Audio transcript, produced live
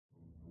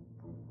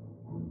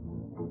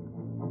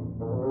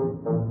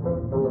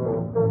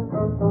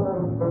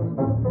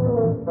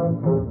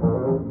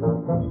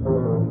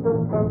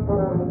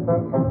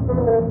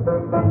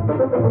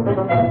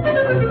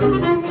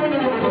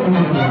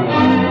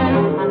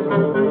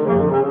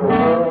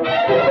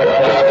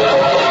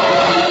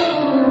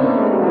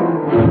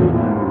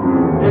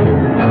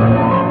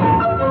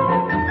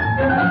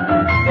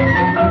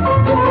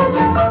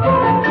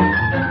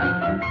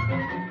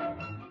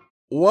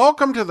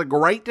Welcome to the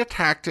Great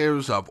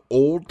Detectives of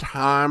Old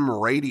Time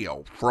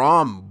Radio.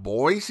 From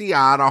Boise,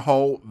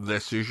 Idaho,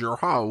 this is your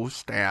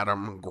host,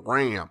 Adam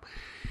Graham.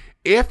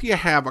 If you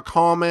have a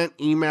comment,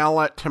 email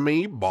it to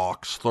me,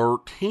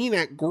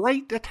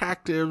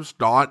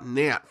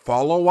 box13@greatdetectives.net.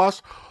 Follow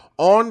us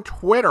on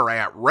Twitter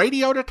at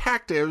Radio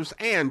Detectives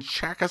and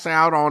check us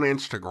out on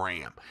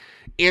Instagram.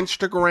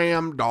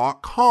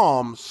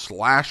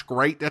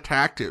 Instagram.com/Great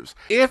Detectives.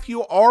 If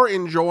you are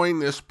enjoying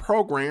this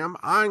program,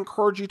 I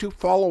encourage you to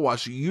follow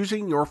us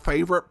using your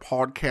favorite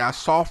podcast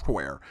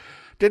software.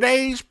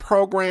 Today's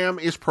program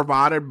is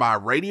provided by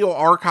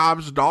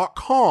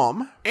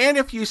RadioArchives.com, and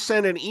if you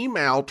send an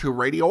email to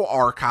Radio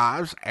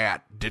Archives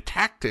at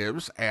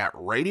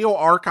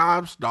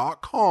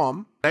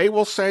detectives@radioarchives.com, they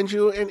will send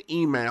you an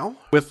email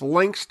with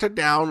links to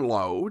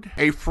download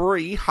a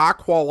free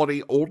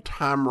high-quality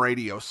old-time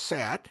radio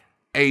set,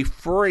 a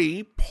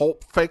free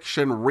Pulp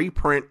Fiction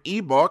reprint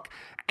ebook,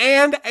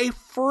 and a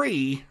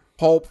free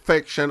Pulp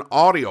Fiction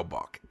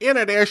audiobook. In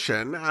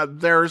addition,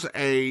 there's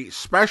a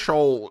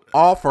special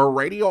offer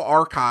Radio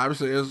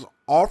Archives is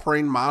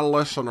offering my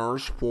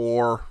listeners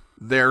for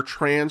their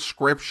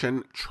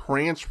transcription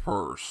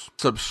transfers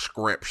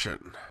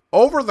subscription.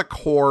 Over the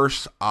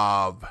course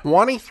of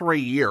 23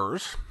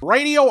 years,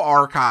 Radio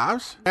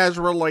Archives has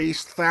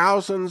released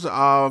thousands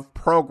of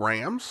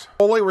programs,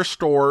 fully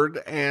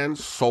restored and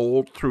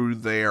sold through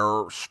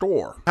their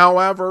store.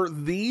 However,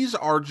 these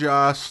are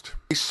just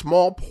a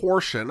small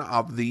portion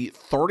of the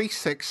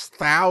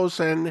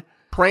 36,000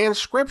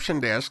 transcription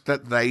disc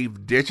that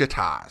they've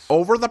digitized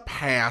over the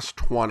past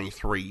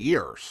 23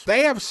 years.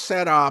 They have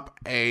set up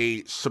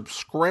a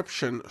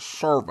subscription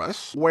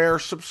service where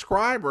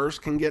subscribers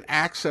can get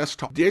access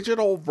to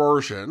digital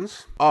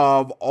versions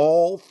of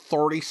all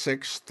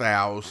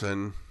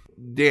 36,000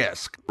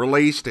 discs,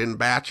 released in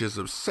batches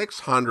of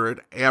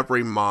 600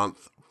 every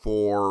month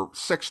for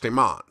 60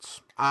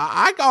 months.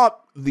 I got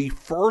the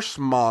first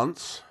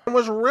months and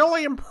was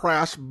really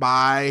impressed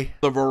by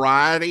the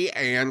variety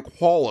and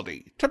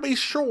quality. To be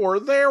sure,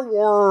 there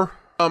were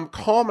some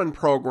common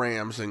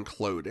programs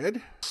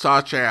included,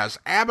 such as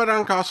Abbott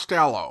and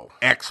Costello,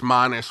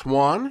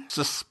 X-1,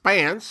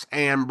 Suspense,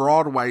 and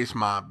Broadway's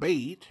My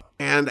Beat.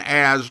 And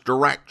as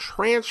direct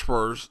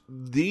transfers,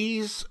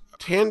 these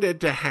tended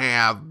to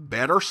have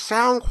better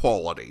sound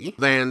quality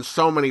than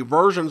so many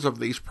versions of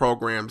these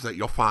programs that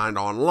you'll find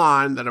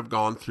online that have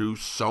gone through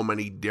so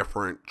many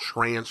different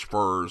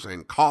transfers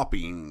and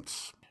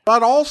copyings,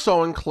 but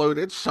also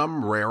included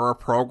some rarer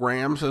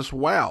programs as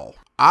well.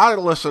 I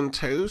listened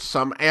to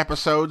some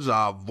episodes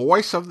of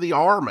Voice of the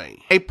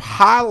Army, a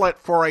pilot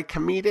for a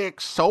comedic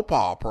soap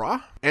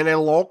opera, and a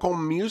local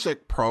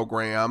music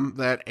program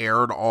that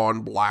aired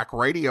on black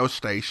radio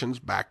stations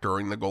back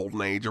during the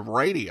golden age of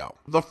radio.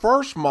 The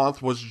first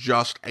month was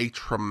just a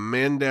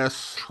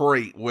tremendous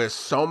treat with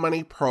so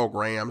many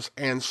programs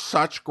and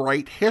such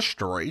great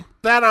history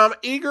that I'm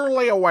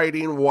eagerly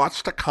awaiting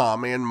what's to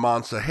come in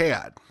months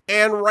ahead.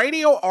 And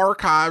Radio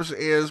Archives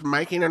is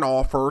making an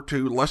offer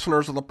to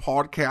listeners of the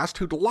podcast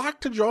who'd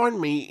like to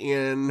join me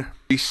in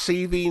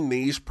receiving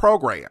these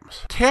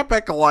programs.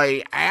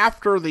 Typically,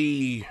 after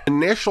the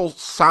initial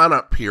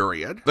sign-up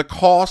period, the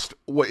cost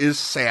is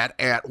set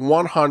at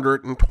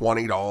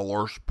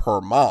 $120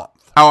 per month.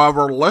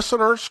 However,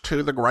 listeners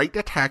to the Great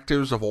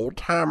Detectives of Old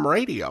Time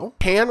Radio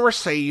can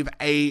receive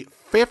a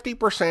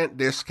 50%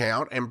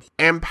 discount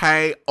and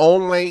pay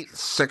only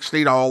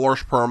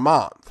 $60 per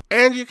month.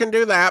 And you can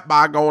do that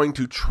by going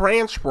to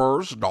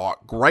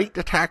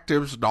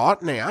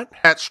transfers.greatdetectives.net.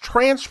 That's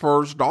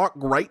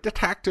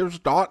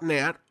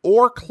transfers.greatdetectives.net,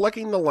 or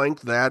clicking the link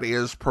that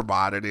is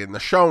provided in the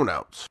show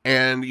notes.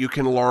 And you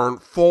can learn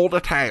full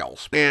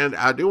details. And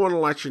I do want to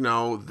let you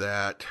know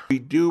that we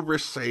do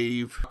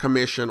receive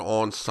commission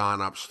on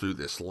signups through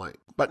this link.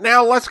 But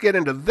now let's get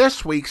into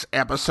this week's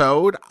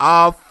episode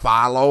of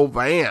Philo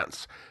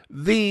Vance.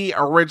 The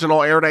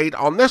original air date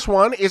on this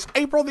one is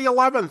April the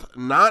 11th,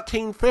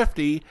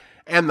 1950,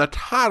 and the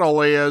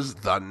title is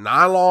The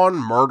Nylon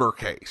Murder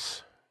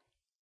Case.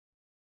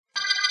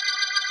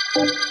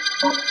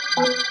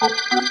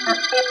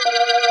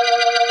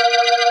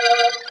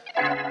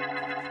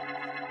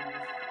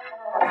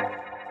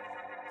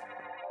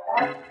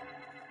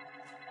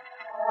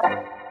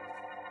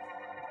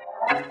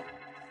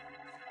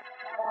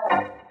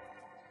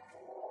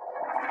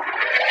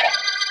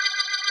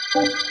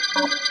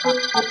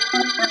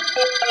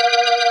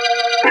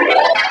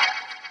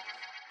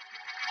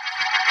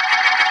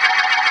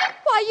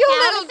 Why, you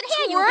little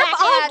twerp,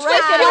 I'll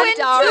break it you up, in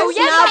Doris. two.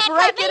 Yes, Now I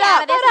break put it me out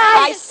up. of this.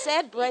 I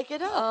said break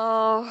it up.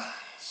 Oh.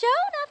 Sure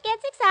enough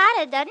gets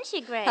excited, doesn't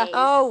she, Grace?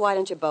 Oh, why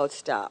don't you both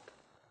stop?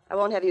 I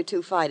won't have you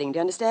two fighting, do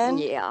you understand?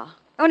 Yeah.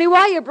 Only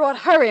why you brought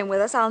her in with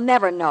us, I'll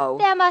never know.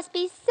 There must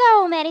be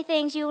so many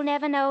things you'll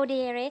never know,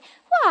 dearie.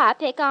 Why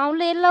pick on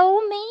little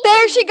old me?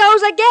 There she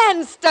goes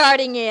again,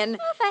 starting in.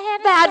 Oh, for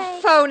heaven's That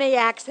sake. phony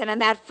accent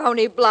and that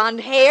phony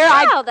blonde hair.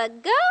 Oh, the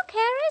girl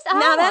carries on.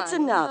 Now, that's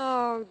enough.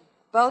 Oh,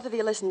 Both of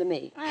you listen to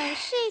me. Oh,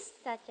 she's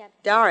such a...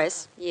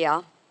 Doris,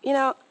 yeah. you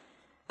know,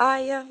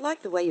 I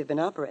like the way you've been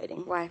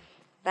operating. Why,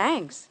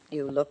 Thanks.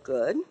 You look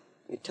good,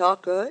 you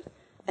talk good,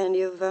 and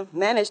you've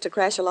managed to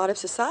crash a lot of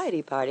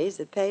society parties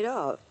that paid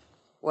off.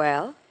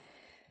 Well?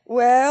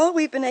 Well,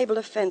 we've been able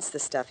to fence the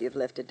stuff you've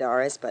lifted,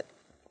 Doris, but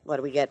what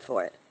do we get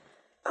for it?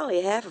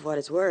 Only half of what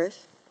it's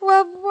worth.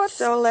 Well, what's...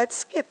 So let's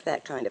skip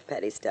that kind of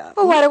petty stuff.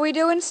 Well, what do we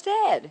do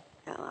instead?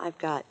 Well, I've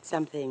got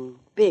something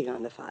big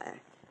on the fire.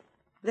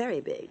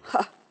 Very big.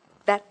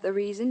 That the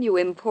reason you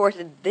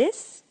imported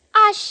this?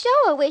 I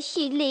sure wish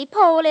she'd leave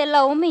poor little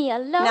old me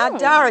alone. Now,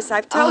 Doris,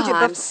 I've told you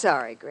I'm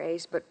sorry,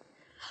 Grace, but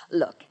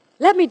look,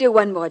 let me do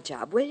one more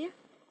job, will you?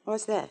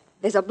 What's that?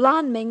 There's a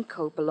blonde mink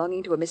coat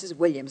belonging to a Mrs.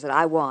 Williams that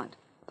I want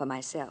for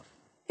myself.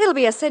 It'll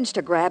be a cinch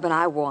to grab, and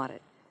I want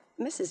it.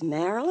 Mrs.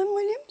 Marilyn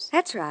Williams?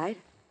 That's right.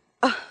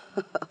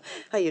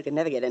 Oh, you can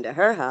never get into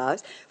her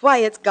house. Why,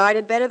 it's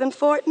guarded better than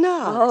Fort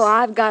Knox. Oh,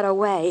 I've got a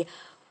way.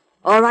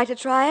 All right to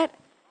try it?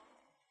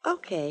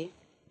 Okay.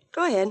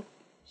 Go ahead.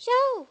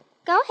 Sure,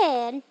 go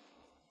ahead.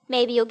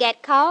 Maybe you'll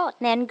get caught,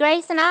 and then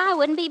Grace and I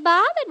wouldn't be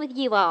bothered with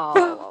you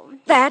all.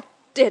 That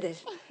did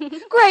it.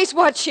 Grace,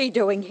 what's she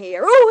doing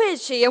here? Who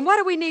is she, and what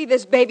do we need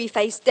this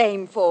baby-faced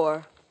dame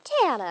for?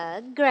 Tell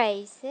her,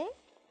 Gracie.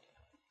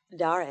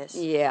 Doris.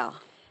 Yeah.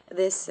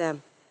 This,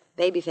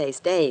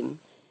 baby-faced dame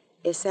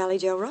is Sally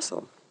Jo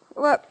Russell.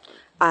 What?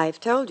 I've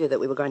told you that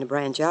we were going to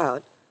branch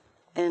out,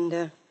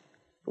 and,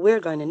 we're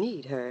going to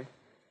need her.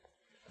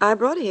 I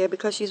brought her here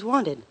because she's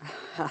wanted.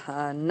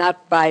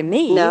 Not by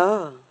me.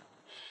 No.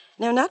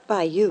 No, not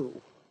by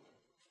you.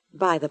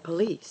 By the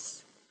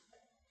police.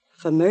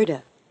 For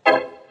murder.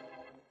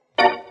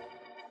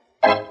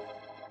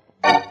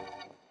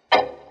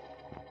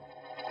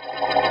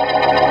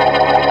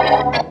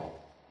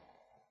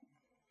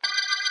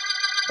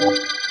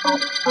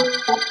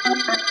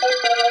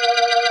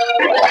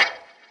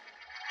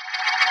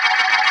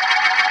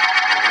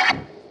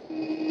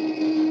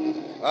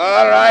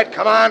 All right,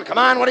 come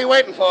on. What are you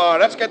waiting for?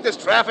 Let's get this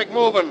traffic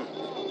moving.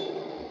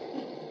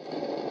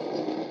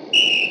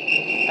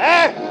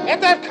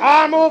 Get that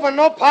car moving.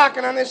 No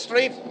parking on this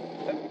street.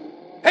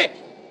 Hey,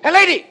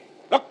 lady!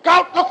 Look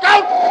out!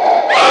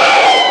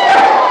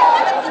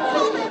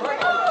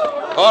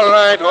 All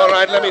right.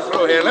 Let me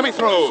through here.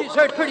 She's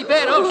hurt pretty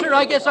bad, officer.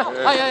 I guess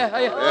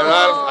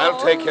I'll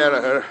take care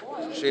of her.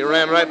 She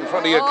ran right in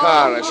front of your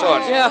car. I saw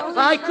it. Yeah,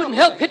 I couldn't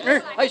help hitting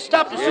her. I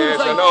stopped as soon as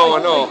I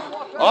know.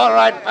 All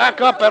right, back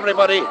up,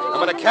 everybody. I'm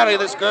going to carry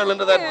this girl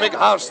into that big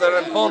house there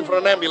and phone for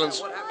an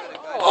ambulance.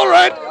 All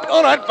right,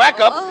 back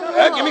up.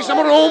 Give me some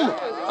room.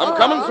 I'm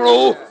coming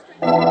through.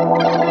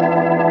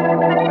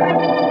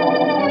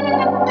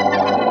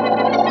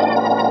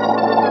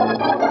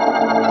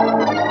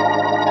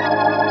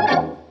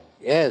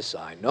 Yes,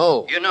 I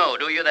know. You know,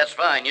 do you? That's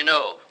fine, you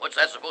know. What's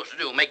that supposed to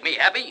do, make me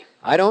happy?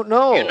 I don't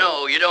know. You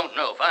know, you don't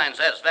know. Fine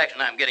satisfaction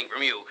I'm getting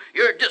from you.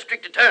 You're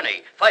district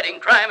attorney. Fighting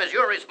crime is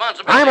your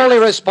responsibility. I'm only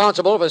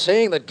responsible for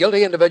seeing that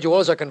guilty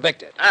individuals are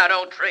convicted. Now,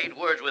 don't trade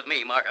words with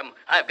me, Markham.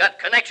 I've got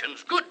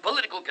connections, good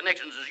political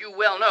connections, as you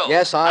well know.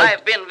 Yes,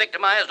 I've been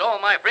victimized. All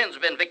my friends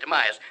have been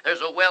victimized.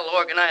 There's a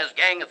well-organized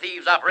gang of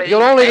thieves operating,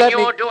 You'll only and let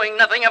you're doing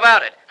nothing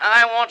about it.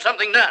 I want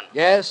something done.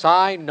 Yes,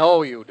 I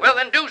know you do. Well,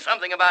 then do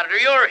something about it, or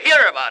you'll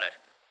hear about it.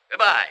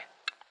 Goodbye.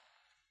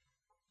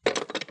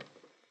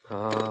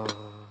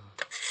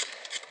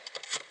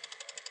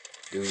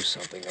 Do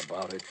something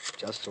about it.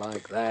 Just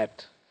like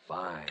that.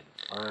 Fine.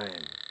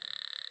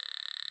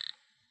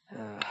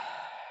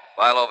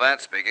 Philo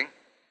Vance speaking.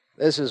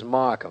 This is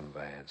Markham,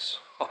 Vance.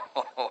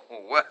 Oh,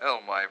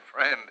 well, my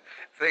friend,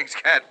 things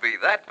can't be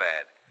that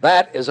bad.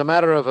 That is a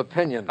matter of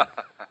opinion.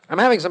 I'm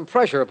having some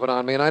pressure put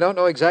on me, and I don't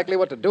know exactly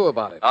what to do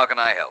about it. How can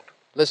I help?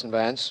 Listen,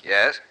 Vance.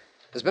 Yes?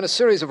 There's been a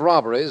series of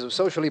robberies of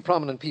socially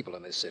prominent people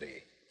in this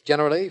city.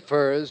 Generally,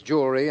 furs,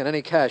 jewelry, and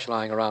any cash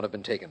lying around have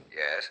been taken.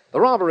 Yes? The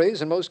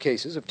robberies, in most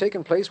cases, have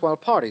taken place while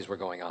parties were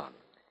going on.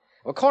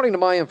 According to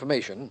my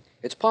information,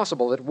 it's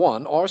possible that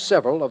one or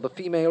several of the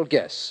female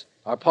guests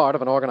are part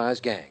of an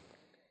organized gang.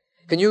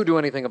 Can you do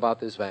anything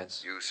about this,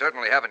 Vance? You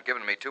certainly haven't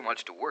given me too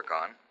much to work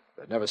on.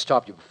 That never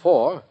stopped you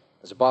before.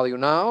 Does it bother you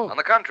now? On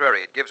the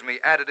contrary, it gives me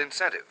added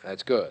incentive.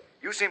 That's good.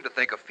 You seem to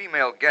think a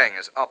female gang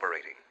is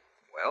operating.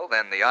 Well,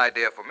 then the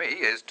idea for me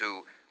is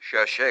to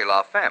chercher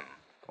la femme.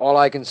 All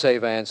I can say,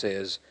 Vance,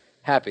 is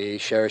happy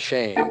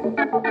cherching.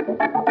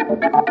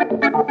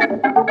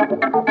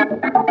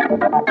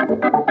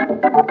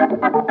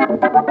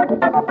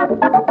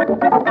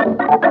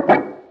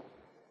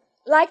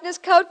 Like this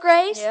coat,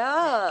 Grace?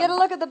 Yeah. Get a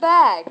look at the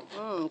bag.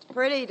 It's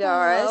pretty,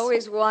 Doris. I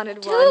always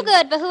wanted Too one.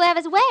 good for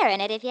whoever's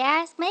wearing it, if you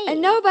ask me. And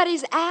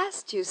nobody's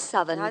asked you,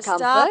 Southern Now Comfort.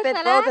 stop it,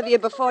 both of you,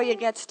 before you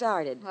get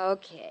started.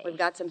 Okay. We've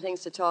got some things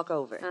to talk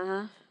over.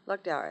 Uh-huh.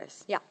 Look,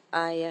 Doris. Yeah.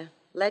 I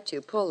let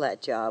you pull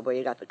that job where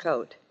you got the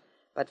coat.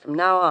 But from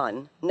now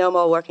on, no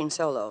more working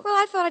solo. Well,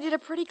 I thought I did a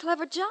pretty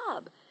clever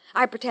job.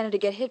 I pretended to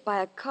get hit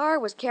by a car,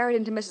 was carried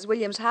into Mrs.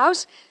 Williams'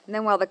 house, and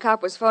then while the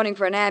cop was phoning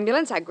for an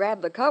ambulance, I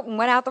grabbed the coat and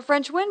went out the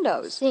French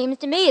windows. Seems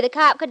to me the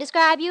cop could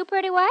describe you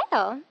pretty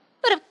well.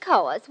 But of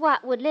course,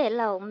 what would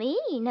little old me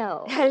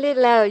know?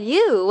 Little old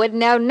you would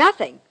know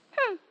nothing.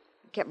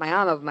 kept my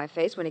arm over my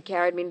face when he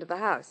carried me into the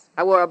house.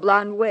 I wore a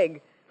blonde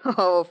wig.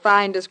 Oh,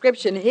 fine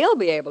description he'll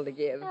be able to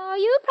give. Oh,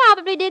 you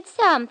probably did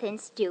something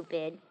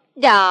stupid.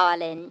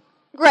 Darling.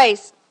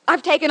 Grace,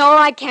 I've taken all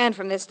I can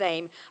from this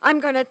dame. I'm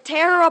going to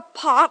tear her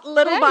apart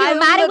little by You're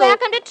mighty little.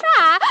 welcome to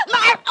try.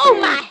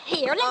 My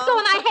hair. Let go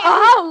of my hair.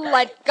 Oh,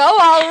 let go.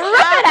 I'll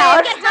rip it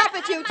out. Stop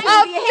it, you two.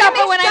 I'll Do you hear stop me?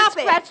 her when I Stop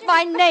it. scratch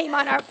my name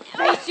on her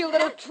face, you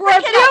little twerp.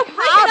 Break it up.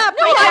 Break it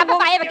up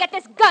if I ever get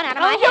this gun out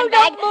of my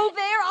handbag. Don't move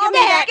there. I'll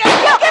Give me there. that.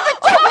 Give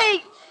it to me.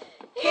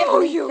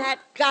 Give me that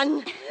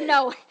gun.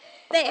 No.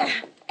 There.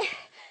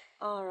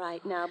 All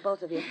right, now,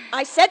 both of you.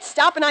 I said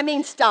stop, and I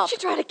mean stop. She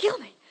tried to kill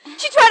me.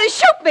 She tried to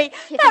shoot me.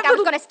 You think I was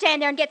going to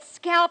stand there and get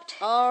scalped?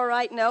 All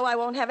right, no, I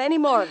won't have any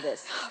more of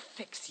this. I'll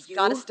fix you.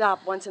 Gotta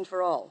stop once and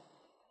for all.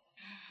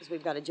 Because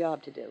we've got a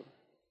job to do.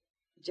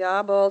 A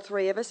job all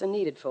three of us are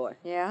needed for.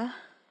 Yeah?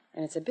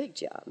 And it's a big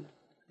job.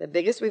 The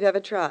biggest we've ever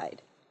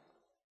tried.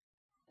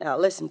 Now,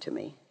 listen to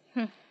me.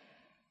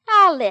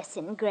 I'll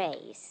listen,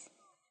 Grace.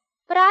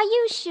 But are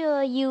you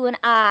sure you and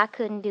I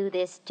couldn't do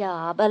this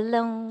job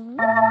alone?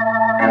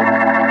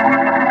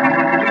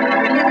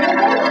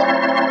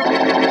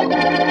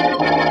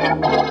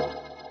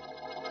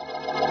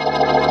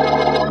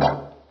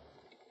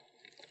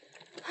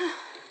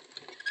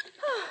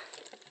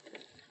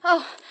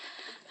 Oh,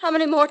 how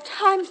many more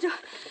times do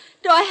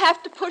I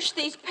have to push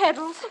these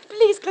pedals?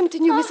 Please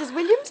continue, Mrs.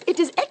 Williams. It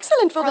is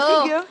excellent for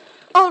the figure.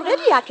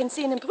 Already I can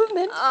see an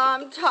improvement.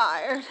 I'm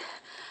tired.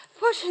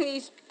 Pushing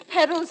these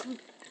pedals and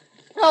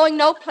going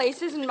no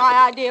place isn't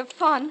my idea of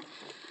fun.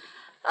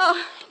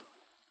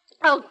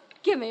 Oh,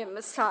 give me a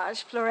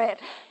massage, Florette.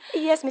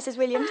 Yes, Mrs.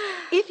 Williams.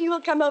 If you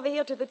will come over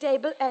here to the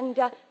table and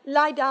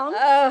lie down.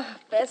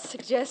 Best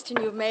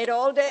suggestion you've made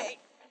all day.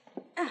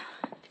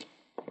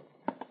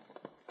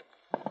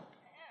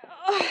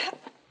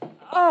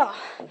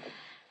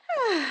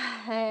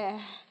 There.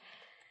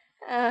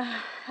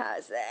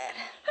 How's that?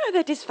 Oh,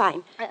 that is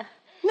fine.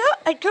 Now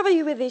I cover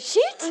you with this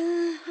sheet,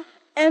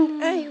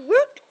 and I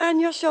work on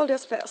your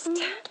shoulders first.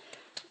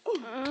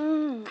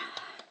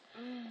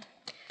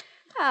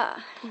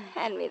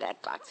 Hand me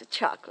that box of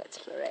chocolates,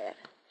 Florette.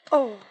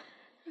 Oh,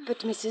 but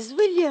Mrs.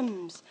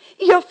 Williams,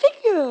 your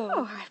figure.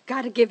 Oh, I've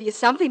got to give you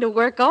something to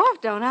work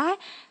off, don't I?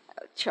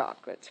 Oh,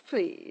 chocolates,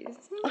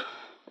 please. Well,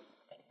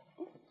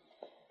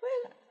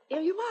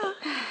 here you are.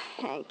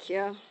 Thank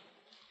you.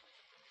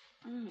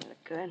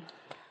 Look good.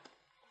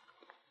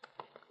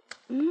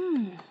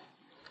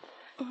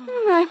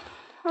 I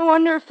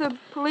wonder if the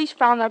police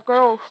found that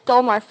girl who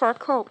stole my fur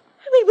coat.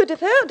 We would have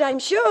heard, I'm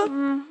sure.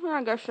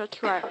 I guess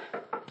that's right.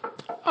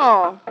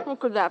 Oh, who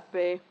could that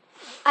be?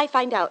 I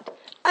find out.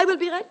 I will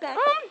be right back.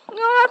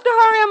 You'll have to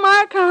hurry on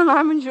my account.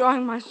 I'm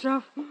enjoying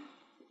myself.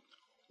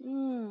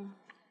 Well,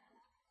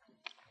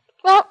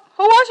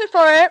 who was it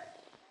for it?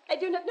 I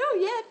do not know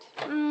yet.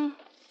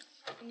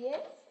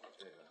 Yes?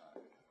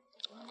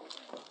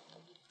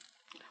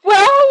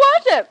 Well, who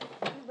was it?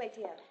 Wait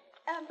here.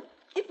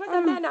 It was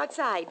a man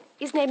outside.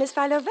 His name is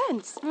Philo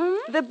Vance.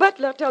 The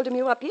butler told him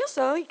you were up here,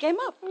 so he came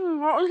up.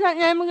 What was that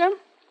name again?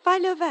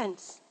 Philo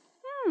Vance.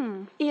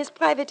 He is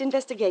private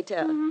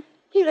investigator.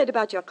 He read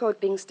about your coat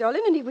being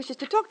stolen, and he wishes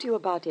to talk to you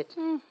about it.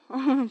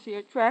 Is he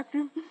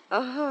attractive?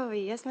 Oh,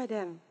 yes,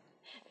 madame.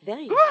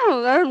 Very.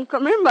 Oh, let him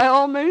come in by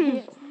all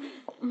means. Yes.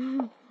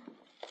 Oh,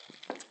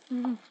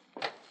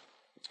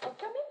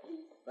 come in,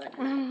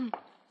 please.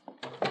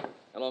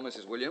 Hello,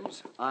 Mrs.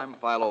 Williams. I'm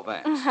Philo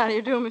Vance. How do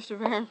you do, Mr.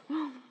 Vance?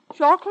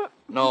 Chocolate?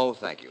 No,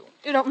 thank you.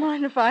 You don't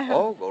mind if I have...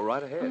 Oh, go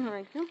right ahead.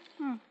 Thank you.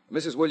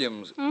 Mrs.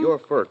 Williams, your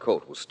fur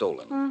coat was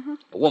stolen.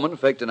 A woman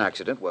faked an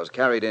accident, was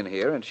carried in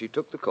here, and she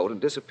took the coat and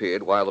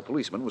disappeared while the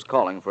policeman was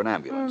calling for an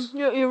ambulance.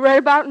 You read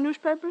about it in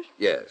newspapers?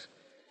 Yes.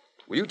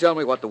 Will you tell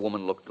me what the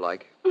woman looked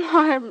like?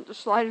 I haven't the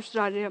slightest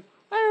idea.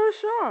 I never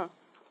saw her.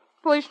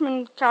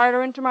 Policeman carried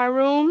her into my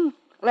room,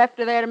 left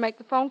her there to make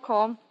the phone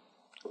call.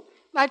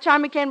 By the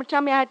time he came to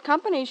tell me I had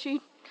company,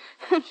 she'd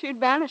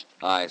vanished.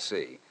 I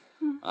see.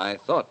 I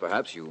thought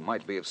perhaps you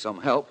might be of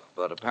some help,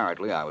 but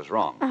apparently I was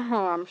wrong.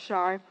 Oh, I'm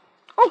sorry.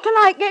 Oh, can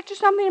I get you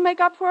something to make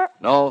up for it?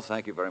 No,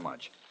 thank you very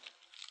much.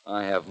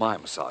 I have my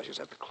massages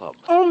at the club.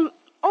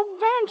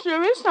 Vance,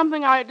 there is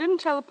something I didn't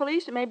tell the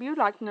police that maybe you'd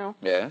like to know.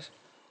 Yes?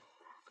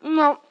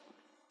 No,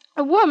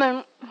 a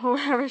woman,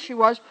 whoever she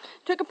was,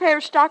 took a pair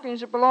of stockings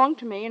that belonged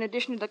to me. In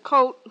addition to the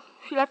coat,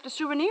 she left a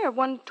souvenir of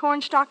one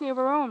torn stocking of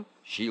her own.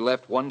 She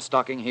left one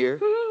stocking here?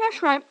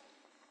 That's right.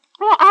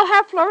 Well, I'll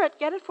have Florette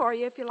get it for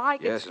you if you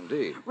like. Yes,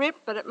 indeed.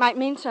 Ripped, but it might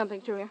mean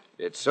something to you.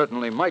 It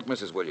certainly might,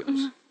 Mrs.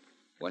 Williams.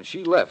 When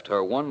she left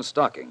her one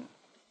stocking,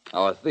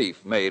 our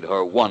thief made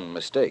her one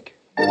mistake.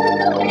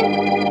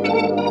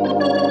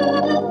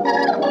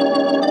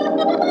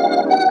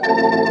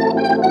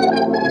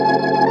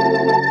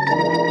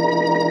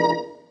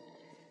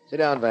 Sit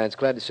down, Vance.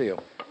 Glad to see you.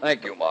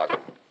 Thank you, Markham.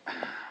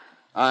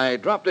 I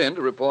dropped in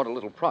to report a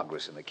little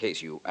progress in the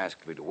case you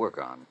asked me to work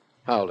on.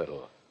 How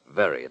little?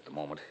 Very at the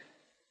moment.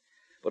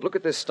 But look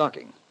at this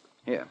stocking.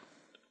 Here.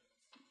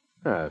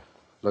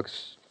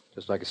 Looks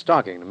just like a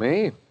stocking to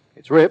me.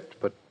 It's ripped,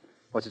 but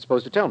What's it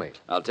supposed to tell me?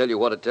 I'll tell you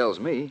what it tells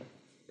me.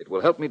 It will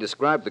help me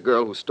describe the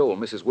girl who stole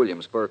Mrs.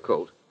 Williams' fur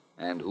coat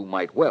and who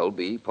might well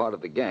be part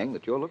of the gang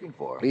that you're looking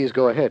for. Please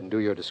go ahead and do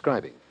your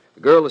describing.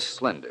 The girl is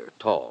slender,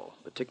 tall,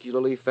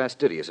 particularly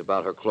fastidious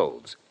about her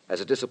clothes,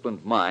 has a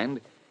disciplined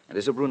mind, and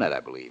is a brunette, I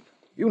believe.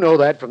 You know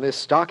that from this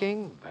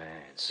stocking,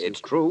 Vance.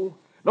 It's true.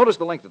 Notice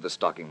the length of the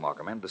stocking,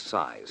 Markham, and the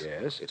size.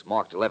 Yes? It's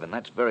marked 11.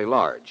 That's very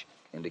large.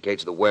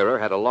 Indicates the wearer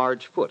had a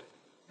large foot.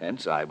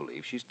 Hence, I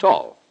believe she's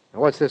tall. Now,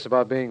 what's this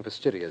about being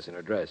fastidious in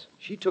her dress?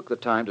 She took the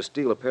time to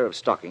steal a pair of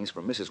stockings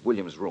from Mrs.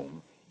 Williams'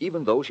 room,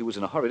 even though she was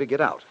in a hurry to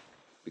get out,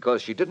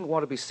 because she didn't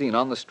want to be seen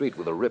on the street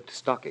with a ripped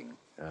stocking.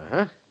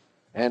 Uh-huh.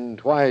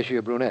 And why is she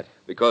a brunette?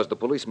 Because the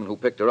policeman who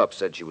picked her up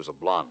said she was a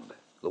blonde.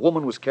 The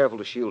woman was careful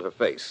to shield her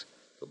face.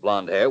 The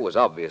blonde hair was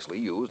obviously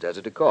used as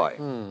a decoy.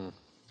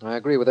 I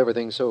agree with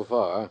everything so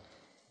far.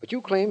 But you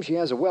claim she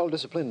has a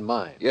well-disciplined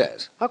mind.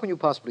 Yes. How can you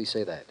possibly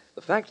say that?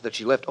 The fact that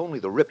she left only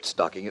the ripped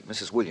stocking at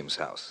Mrs. Williams'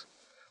 house.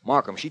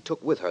 Markham, she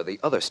took with her the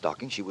other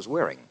stocking she was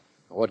wearing.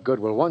 What good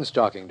will one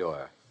stocking do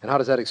her? And how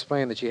does that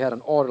explain that she had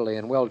an orderly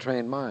and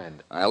well-trained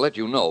mind? I'll let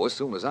you know as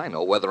soon as I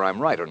know whether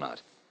I'm right or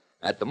not.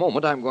 At the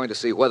moment, I'm going to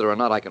see whether or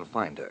not I can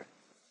find her.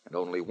 And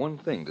only one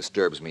thing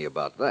disturbs me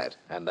about that.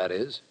 And that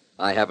is?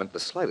 I haven't the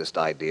slightest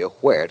idea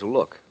where to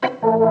look.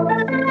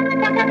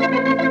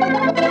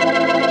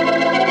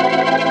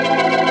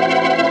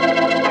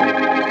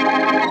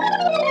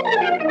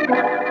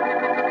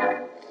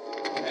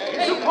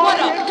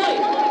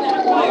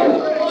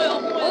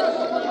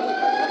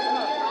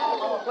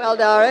 Well,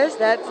 Doris,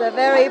 that's a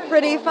very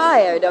pretty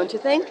fire, don't you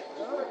think?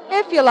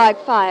 If you like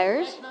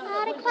fires.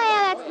 I declare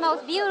that's the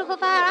most beautiful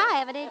fire I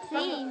ever did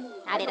see.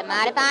 I did a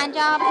mighty fine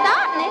job of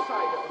starting it.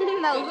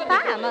 Those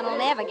firemen will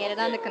never get it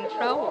under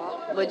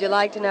control. Would you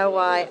like to know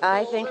why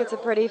I think it's a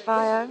pretty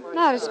fire?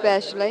 Not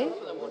especially.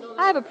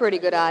 I have a pretty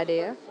good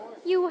idea.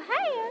 You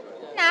have?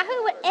 Now,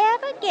 who would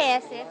ever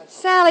guess it?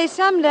 Sally,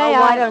 someday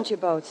Why don't you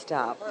both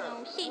stop?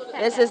 Oh, she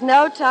said This is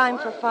no time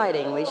for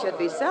fighting. We should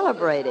be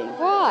celebrating.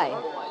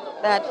 Why?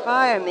 That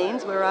fire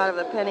means we're out of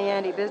the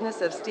penny-ante business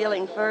of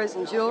stealing furs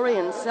and jewelry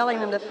and selling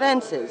them to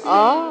fences.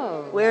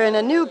 Oh. We're in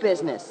a new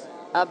business,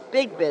 a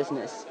big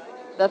business.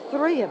 The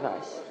three of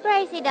us.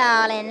 Gracie,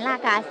 darling,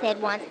 like I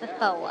said once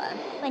before,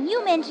 when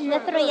you mention the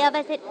three of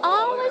us, it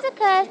always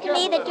occurs to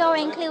me that you're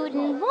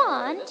including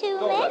one too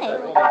many.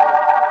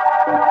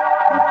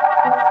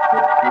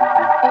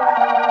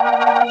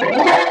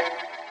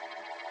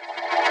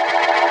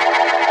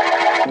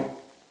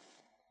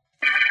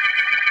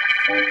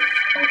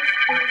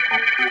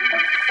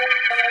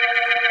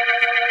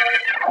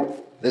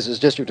 This is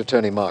District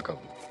Attorney Markham.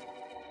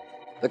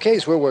 The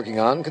case we're working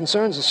on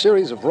concerns a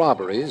series of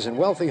robberies in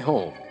wealthy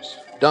homes,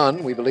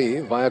 done, we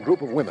believe, by a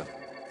group of women.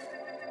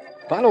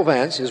 Philo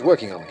Vance is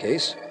working on the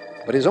case,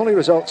 but his only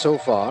result so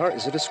far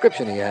is a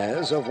description he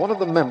has of one of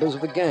the members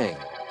of the gang,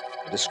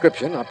 a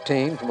description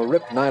obtained from a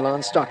ripped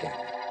nylon stocking.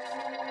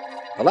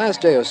 The last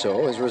day or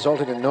so has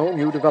resulted in no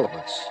new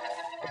developments,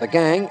 but the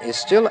gang is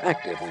still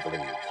active, we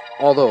believe,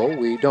 although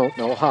we don't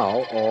know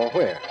how or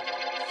where.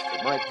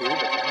 It might be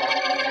that...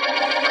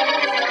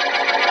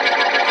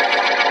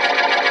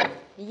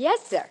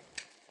 Yes, sir.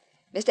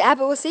 Mr.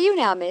 Abbott will see you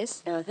now,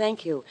 miss. Oh,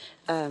 thank you.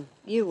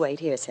 You wait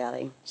here,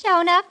 Sally. Sure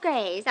enough,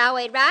 Grace. I'll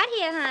wait right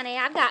here, honey.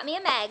 I've got me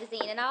a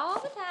magazine and all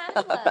the time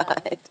to love.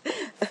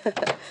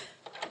 Right.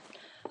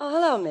 Oh,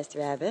 hello,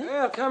 Mr. Abbott.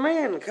 Well, come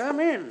in, come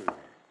in.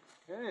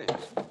 Yes.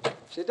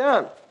 Sit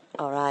down.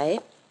 All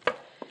right.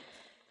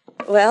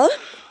 Well,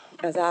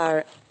 has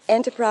our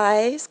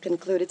enterprise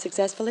concluded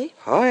successfully?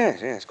 Oh,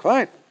 yes,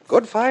 quite.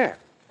 Good fire.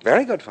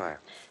 Very good fire.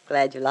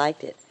 Glad you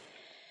liked it.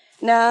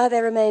 Now,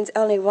 there remains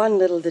only one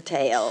little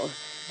detail.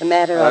 The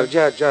matter of...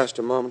 Just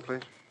a moment, please.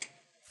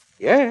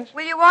 Yes?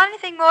 Will you want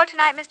anything more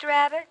tonight, Mr.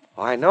 Abbott?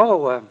 I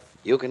know.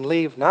 You can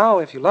leave now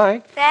if you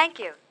like. Thank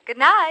you. Good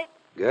night.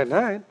 Good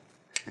night.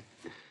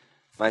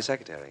 My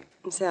secretary.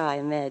 So I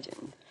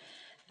imagined.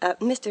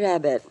 Mr.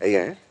 Abbott.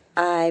 Yes?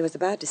 I was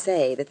about to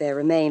say that there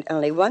remained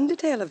only one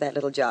detail of that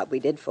little job we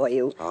did for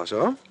you. Oh,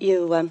 so?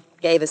 You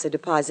gave us a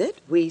deposit.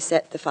 We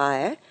set the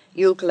fire.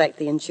 You'll collect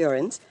the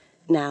insurance.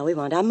 Now we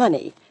want our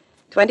money.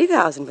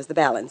 $20,000 was the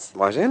balance.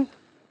 Was it?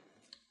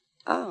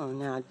 Oh,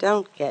 now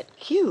don't get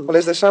cute. Well,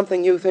 is there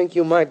something you think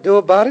you might do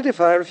about it if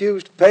I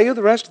refuse to pay you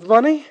the rest of the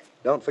money?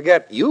 Don't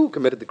forget, you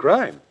committed the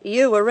crime.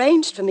 You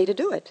arranged for me to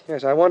do it.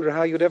 Yes, I wonder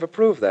how you'd ever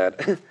prove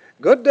that.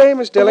 Good day,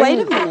 Miss Dilling. Wait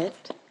a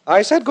minute.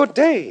 I said good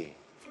day.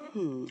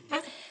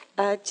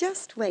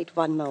 Just wait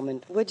one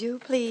moment, would you,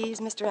 please,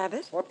 Mr.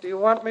 Abbott? What do you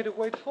want me to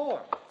wait for?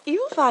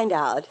 You'll find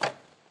out.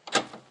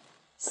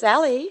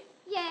 Sally,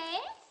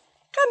 Yes?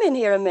 come in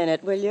here a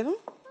minute, will you?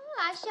 Oh,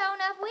 I sure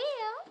enough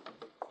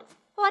will.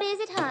 What is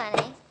it,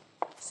 honey?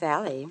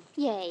 Sally,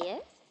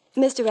 Yes?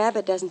 Mr.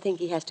 Abbott doesn't think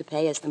he has to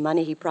pay us the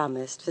money he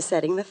promised for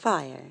setting the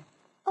fire.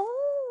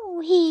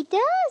 Oh, he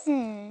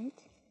doesn't.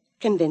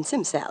 Convince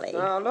him, Sally.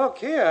 Now, look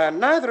here.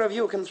 Neither of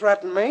you can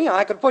threaten me.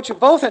 I could put you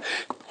both in...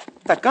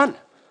 That gun.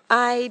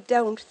 I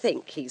don't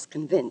think he's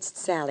convinced,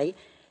 Sally.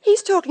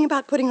 He's talking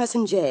about putting us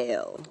in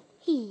jail.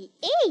 He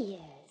is.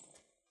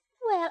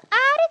 Well,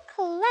 I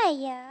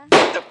declare.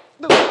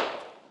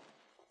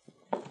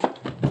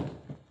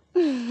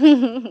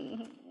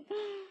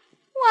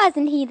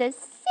 Wasn't he the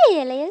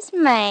silliest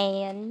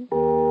man?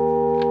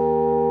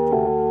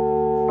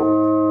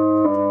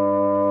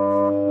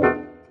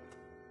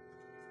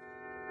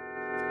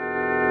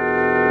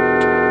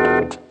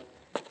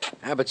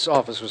 Abbott's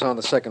office was on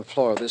the second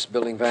floor of this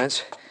building,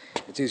 Vance.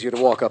 It's easier to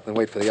walk up than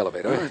wait for the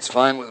elevator. Well, it's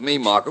fine with me,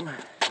 Markham.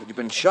 But you've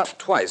been shot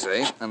twice,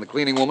 eh? And the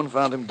cleaning woman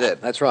found him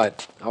dead. That's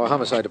right. Our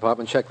homicide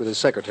department checked with his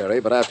secretary,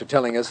 but after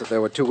telling us that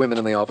there were 2 women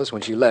in the office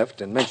when she left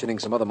and mentioning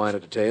some other minor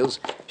details,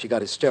 she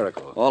got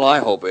hysterical. All I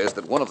hope is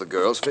that one of the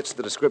girls fits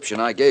the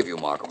description I gave you,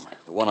 Markham.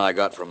 The one I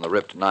got from the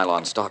ripped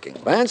nylon stocking.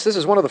 Vance, this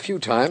is one of the few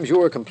times you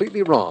were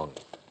completely wrong.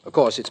 Of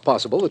course, it's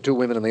possible the 2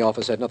 women in the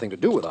office had nothing to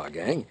do with our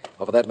gang,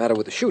 or for that matter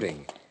with the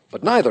shooting.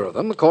 But neither of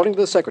them, according to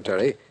the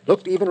secretary,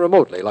 looked even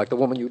remotely like the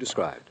woman you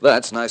described.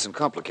 That's nice and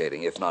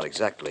complicating, if not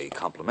exactly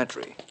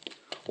complimentary.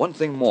 One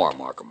thing more,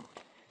 Markham.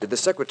 Did the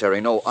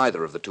secretary know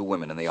either of the 2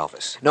 women in the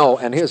office? No,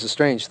 and here's the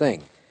strange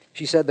thing.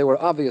 She said they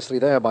were obviously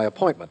there by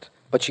appointment,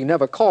 but she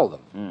never called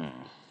them.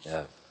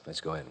 Yeah,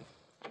 let's go in.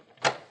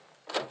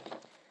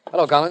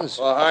 Hello, Collins.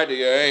 Oh, hi,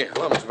 D.A.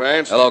 Hello, Mr.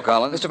 Vance. Hello,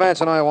 Collins. Mr.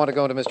 Vance and I want to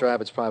go into Mr.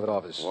 Abbott's private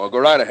office. Well, go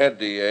right ahead,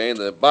 D.A.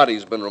 The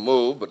body's been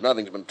removed, but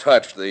nothing's been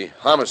touched. The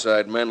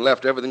homicide men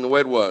left everything the way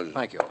it was.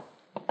 Thank you.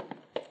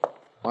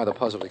 Why the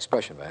puzzled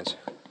expression, Vance?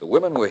 The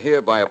women were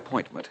here by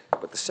appointment,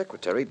 but the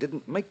secretary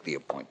didn't make the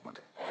appointment.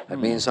 That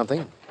means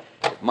something?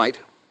 It might.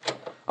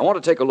 I want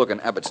to take a look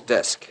in Abbott's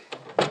desk.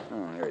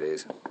 Oh, here it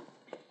is.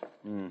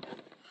 What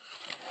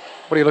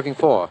are you looking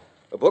for?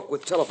 A book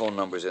with telephone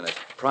numbers in it.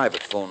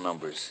 Private phone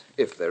numbers,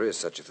 if there is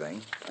such a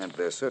thing. And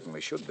there certainly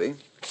should be.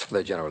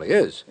 There generally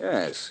is.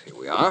 Yes, here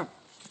we are.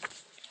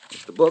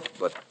 It's the book,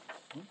 but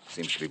it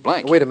seems to be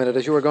blank. Wait a minute.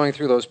 As you were going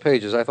through those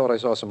pages, I thought I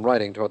saw some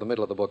writing toward the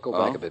middle of the book. Go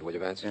back a bit, will you,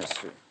 Vance? Yes,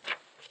 sir.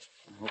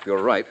 I hope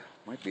you're right.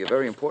 Might be a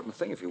very important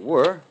thing if you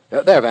were.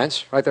 There,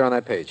 Vance. Right there on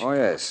that page. Oh,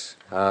 yes.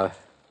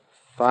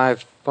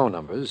 5 phone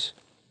numbers.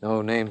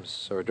 No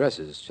names or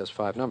addresses, just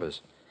 5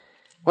 numbers.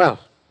 Well,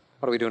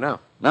 what do we do now?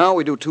 Now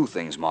we do 2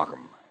 things,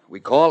 Markham. We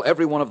call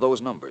every one of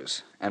those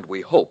numbers, and we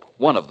hope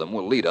one of them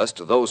will lead us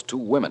to those 2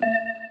 women.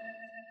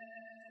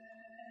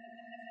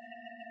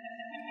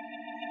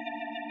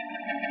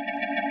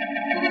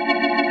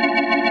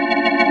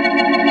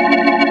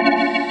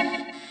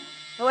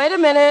 Wait a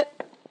minute.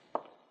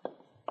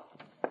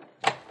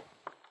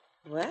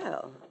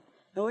 Well,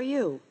 who are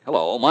you?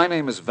 Hello, my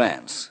name is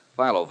Vance.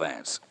 Philo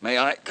Vance. May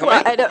I come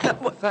Well, in? I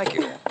don't... Thank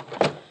you.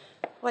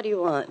 What do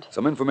you want?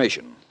 Some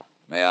information.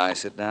 May I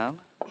sit down?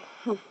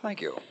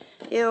 Thank you.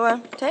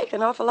 You take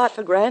an awful lot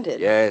for granted.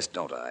 Yes,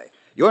 don't I?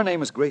 Your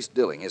name is Grace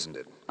Dilling, isn't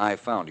it? I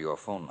found your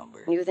phone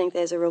number. You think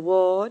there's a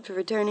reward for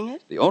returning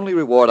it? The only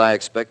reward I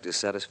expect is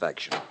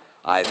satisfaction.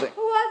 I think...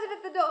 Who was it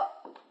at the door?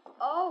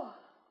 Oh,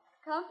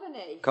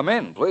 company. Come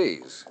in,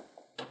 please.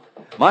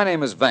 My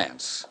name is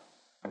Vance.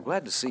 I'm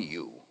glad to see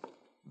you.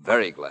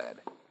 Very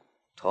glad.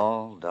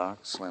 Tall,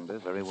 dark, slender,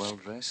 very well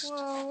dressed.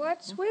 Well,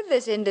 what's with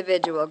this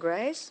individual,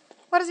 Grace?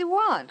 What does he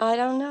want? I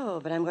don't know,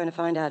 but I'm going to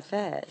find out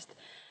fast.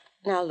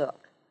 Now,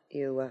 look,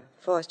 you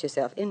forced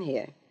yourself in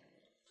here.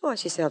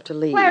 Force yourself to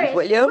leave,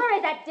 will you? Where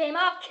is that dame?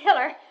 I'll kill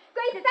her.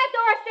 Grace, is that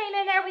door staying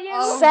in there with you?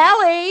 Oh.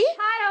 Sally!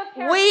 I don't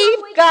care.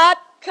 We've got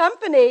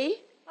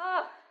company.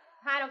 Oh,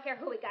 I don't care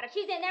who we got. If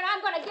she's in there,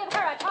 I'm going to give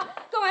her a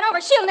talk. Going over,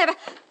 she'll never...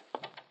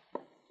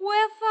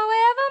 Well,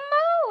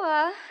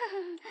 forevermore.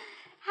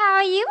 How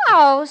are you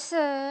all,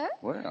 sir?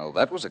 Well,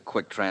 that was a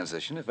quick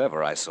transition, if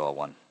ever I saw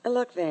one.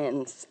 Look,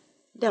 Vance,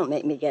 don't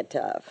make me get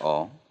tough.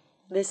 Oh?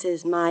 This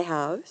is my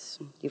house.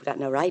 You've got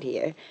no right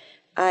here.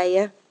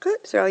 I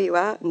could throw you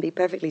out and be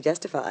perfectly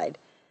justified.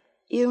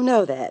 You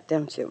know that,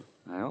 don't you?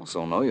 I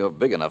also know you're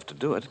big enough to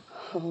do it.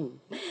 Oh,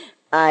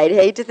 I'd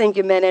hate to think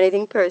you meant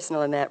anything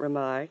personal in that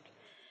remark.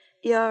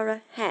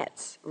 Your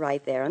hat's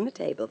right there on the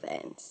table,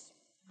 Vance.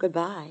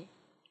 Goodbye.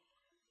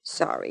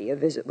 Sorry your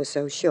visit was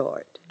so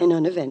short and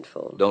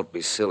uneventful. Don't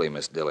be silly,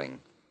 Miss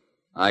Dilling.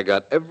 I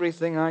got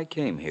everything I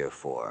came here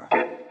for.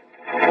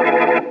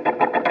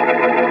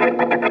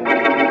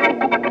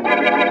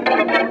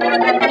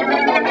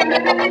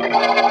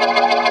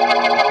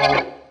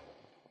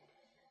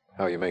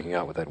 How are you making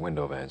out with that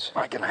window, Vance?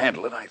 I can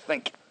handle it, I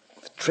think.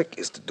 The trick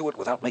is to do it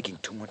without making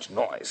too much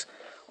noise.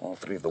 All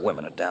 3 of the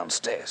women are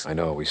downstairs. I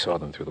know. We saw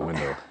them through the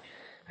window.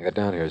 I got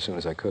down here as soon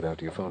as I could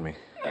after you phoned me.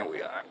 Here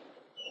we are.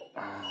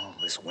 Oh,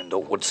 this window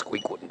would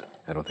squeak, wouldn't it?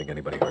 I don't think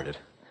anybody heard it.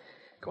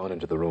 Go on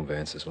into the room,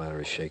 Vance. This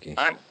ladder is shaky.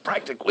 I'm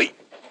practically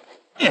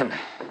in.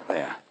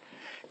 There.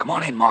 Come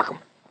on in, Markham.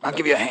 I'll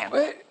give you a hand.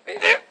 There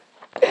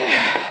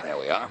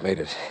we are. Made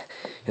it.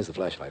 Here's the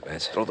flashlight,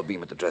 Vance. Throw the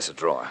beam at the dresser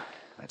drawer.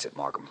 That's it,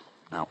 Markham.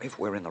 Now, if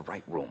we're in the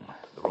right room,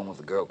 the room of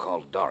the girl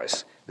called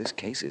Doris, this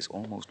case is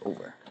almost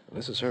over.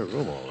 This is her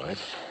room, all right.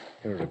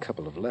 Here are a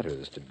couple of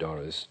letters to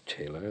Doris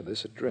Taylor,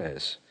 this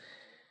address.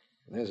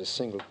 There's a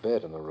single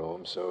bed in the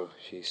room, so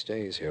she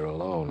stays here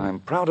alone. I'm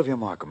proud of you,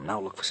 Markham.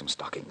 Now look for some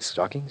stockings.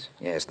 Stockings?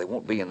 Yes, they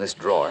won't be in this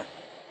drawer.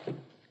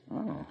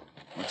 Oh,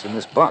 what's in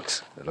this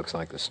box? It looks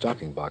like the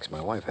stocking box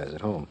my wife has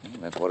at home.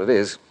 That's what it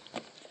is.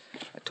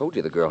 I told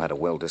you the girl had a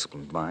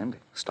well-disciplined mind.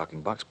 The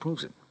stocking box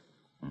proves it.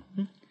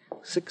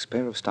 6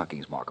 pair of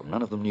stockings, Markham.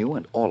 None of them new,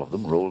 and all of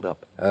them rolled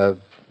up.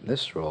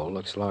 This roll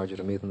looks larger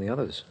to me than the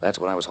others. That's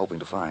what I was hoping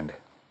to find.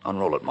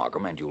 Unroll it,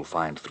 Markham, and you'll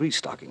find 3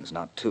 stockings,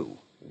 not 2.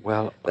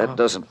 Well, that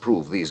doesn't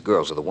prove these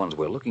girls are the ones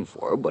we're looking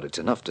for, but it's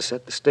enough to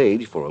set the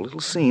stage for a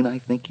little scene I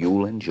think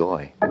you'll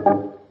enjoy.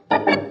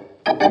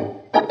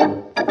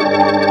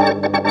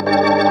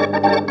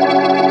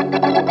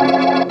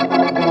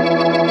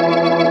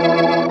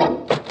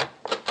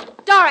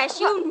 Doris,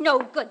 you no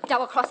good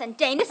double-crossing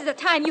dame. This is the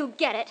time you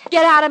get it.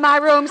 Get out of my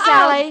room,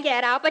 Sally. I'll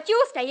get out, but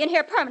you'll stay in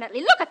here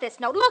permanently. Look at this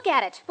note. Look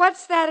at it.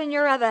 What's that in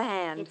your other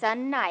hand? It's a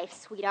knife,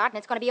 sweetheart, and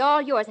it's going to be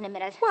all yours in a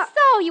minute. What?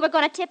 So you were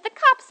going to tip the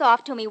cops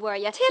off to me, were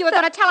you? You were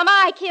going to tell them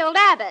I killed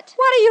Abbott.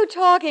 What are you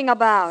talking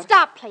about?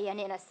 Stop playing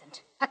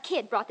innocent. A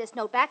kid brought this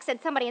note back,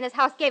 said somebody in this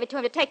house gave it to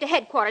him to take to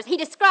headquarters. He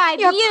described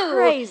You're you.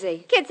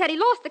 crazy. Kid said he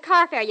lost the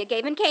car fare you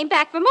gave him and came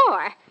back for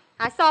more.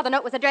 I saw the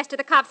note was addressed to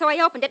the cops, so I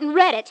opened it and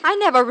read it. I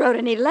never wrote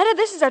any letter.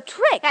 This is a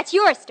trick. That's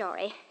your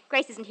story.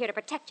 Grace isn't here to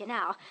protect you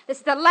now. This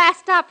is the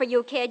last stop for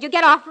you, kid. You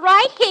get off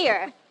right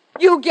here.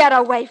 You get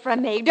away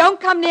from me.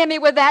 Don't come near me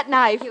with that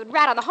knife. You'd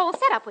rattle the whole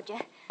setup, would you?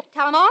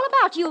 Tell them all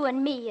about you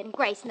and me and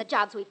Grace and the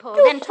jobs we pulled.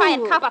 You Then try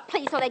and fool. cop a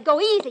plea so they'd go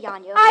easy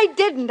on you. I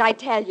didn't, I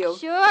tell you.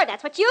 Sure,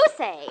 that's what you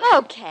say.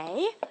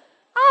 Okay.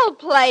 I'll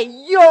play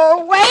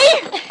your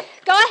way.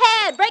 Go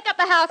ahead. Break up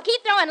the house.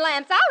 Keep throwing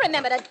lamps. I'll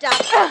remember to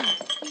duck.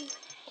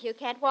 You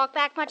can't walk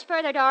back much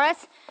further,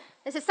 Doris.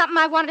 This is something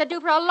I wanted to do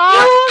for a long...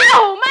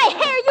 Ow! My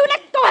hair! You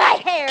let go of my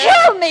hair!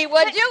 Kill me,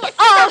 would you?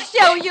 I'll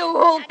show you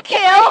who'll kill.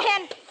 Get my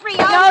hand free.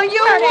 No,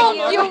 you won't,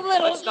 you. you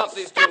little... Let's stop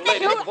these two Stop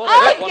ladies it. before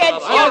I'll they hurt one get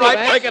another. you. All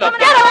right, break it up.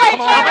 Get away from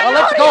me. Now,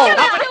 let's go.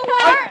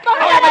 How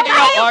are you making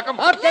out, Markham?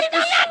 I'll get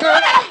this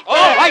skirt.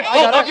 All right,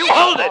 both of you,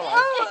 hold it.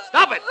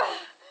 Stop it.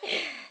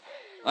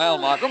 Well,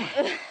 Markham,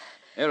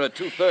 here are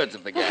 2/3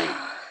 of the gang.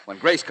 When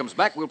Grace comes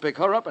back, we'll pick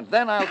her up, and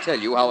then I'll tell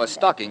you how a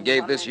stocking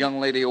gave this young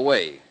lady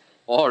away.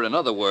 Or, in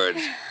other words,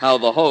 how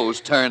the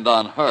hose turned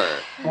on her.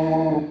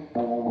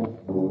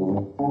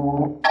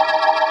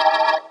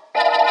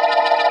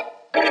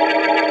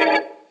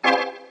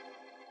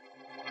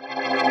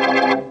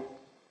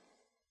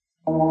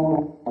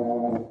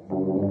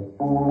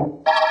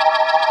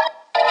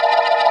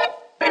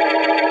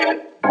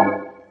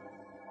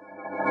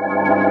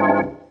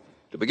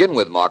 To begin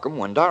with, Markham,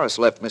 when Doris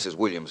left Mrs.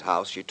 Williams'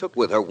 house, she took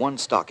with her 1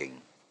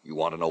 stocking. You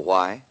want to know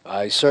why?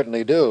 I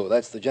certainly do.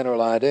 That's the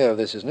general idea of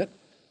this, isn't it?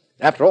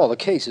 After all, the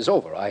case is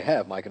over. I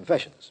have my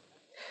confessions.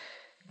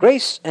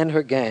 Grace and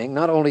her gang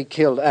not only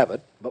killed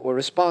Abbott, but were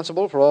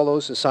responsible for all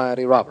those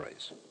society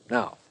robberies.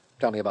 Now,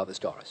 tell me about this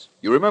Doris.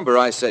 You remember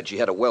I said she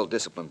had a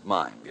well-disciplined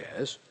mind.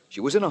 Yes? She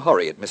was in a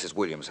hurry at Mrs.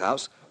 Williams'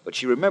 house, but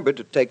she remembered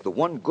to take the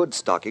 1 good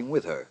stocking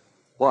with her.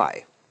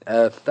 Why?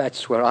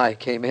 That's where I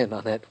came in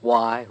on that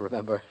why,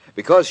 remember?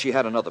 Because she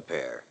had another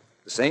pair,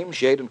 the same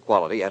shade and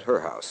quality at her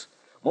house.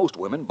 Most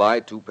women buy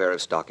 2 pair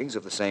of stockings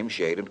of the same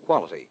shade and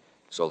quality,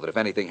 so that if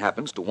anything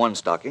happens to 1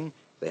 stocking,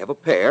 they have a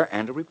pair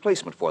and a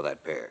replacement for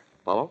that pair.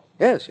 Follow?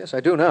 Yes, I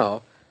do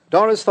now.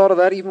 Doris thought of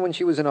that even when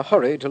she was in a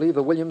hurry to leave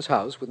the Williams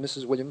house with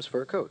Mrs. Williams'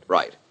 fur coat.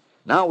 Right.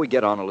 Now we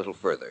get on a little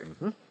further.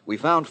 We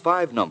found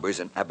 5 numbers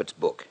in Abbott's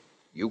book.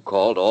 You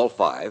called all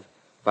 5,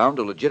 found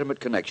a legitimate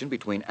connection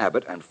between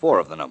Abbott and 4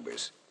 of the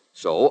numbers.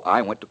 So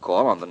I went to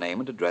call on the name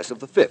and address of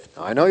the 5th.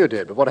 I know you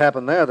did, but what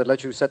happened there that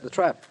let you set the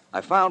trap?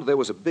 I found there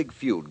was a big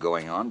feud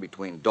going on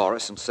between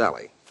Doris and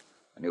Sally.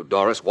 I knew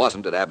Doris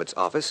wasn't at Abbott's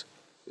office.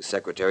 His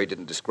secretary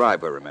didn't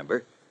describe her,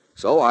 remember?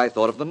 So I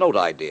thought of the note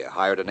idea,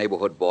 hired a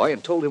neighborhood boy,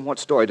 and told him what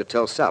story to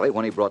tell Sally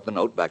when he brought the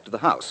note back to the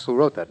house. Who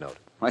wrote that note?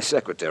 My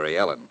secretary,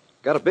 Ellen.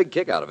 Got a big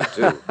kick out of it,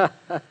 too.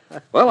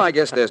 Well, I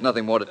guess there's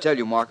nothing more to tell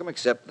you, Markham,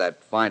 except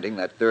that finding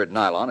that 3rd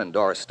nylon in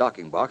Doris'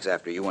 stocking box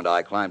after you and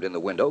I climbed in the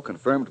window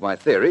confirmed my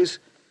theories,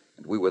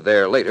 and we were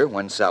there later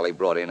when Sally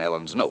brought in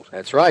Ellen's note.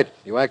 That's right.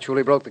 You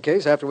actually broke the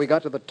case after we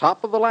got to the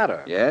top of the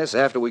ladder. Yes,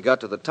 after we got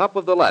to the top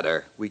of the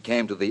ladder, we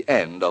came to the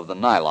end of the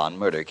nylon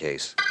murder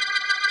case.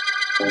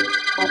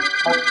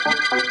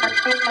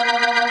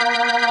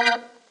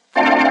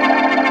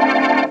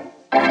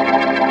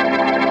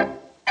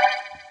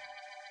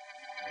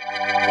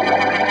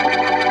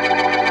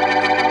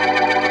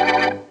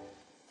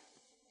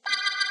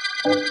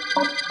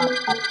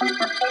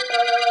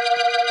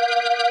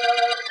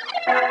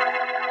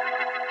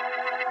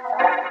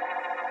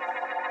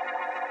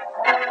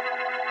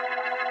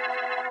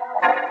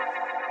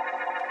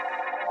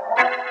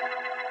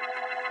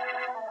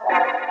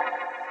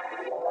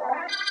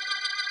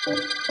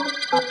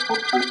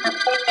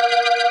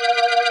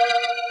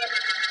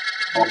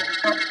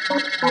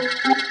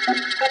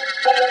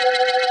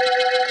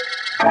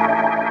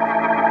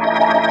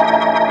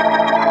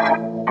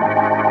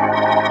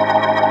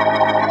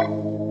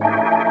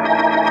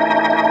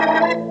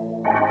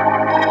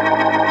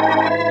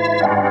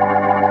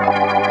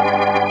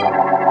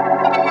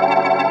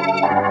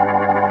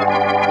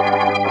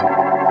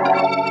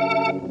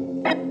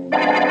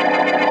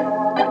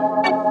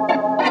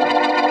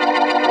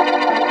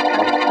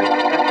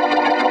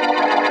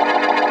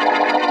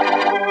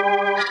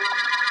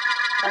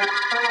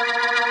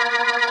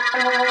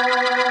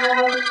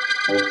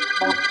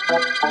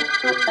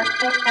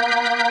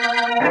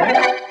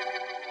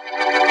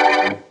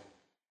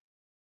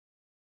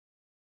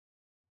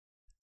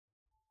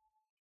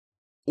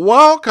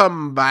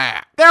 Welcome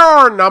back. There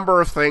are a number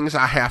of things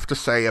I have to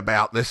say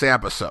about this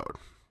episode.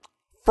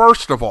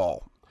 First of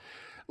all,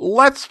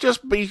 let's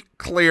just be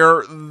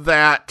clear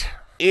that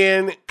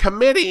in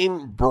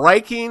committing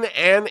breaking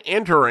and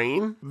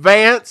entering,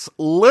 Vance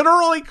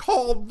literally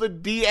called the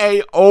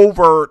DA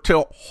over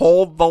to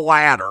hold the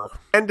ladder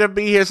and to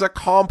be his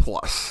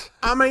accomplice.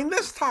 I mean,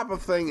 this type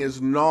of thing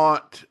is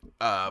not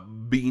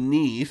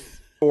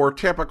beneath or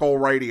typical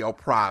radio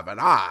private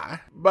eye,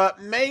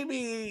 but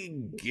maybe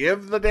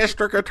give the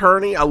district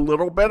attorney a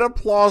little bit of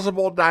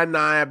plausible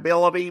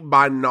deniability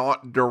by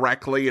not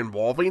directly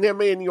involving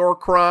him in your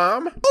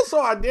crime. Also,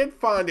 I did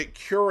find it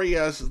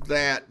curious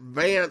that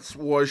Vance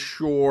was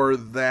sure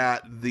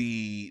that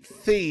the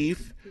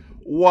thief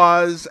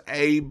was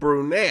a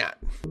brunette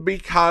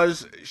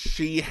because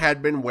she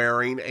had been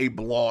wearing a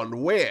blonde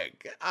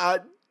wig.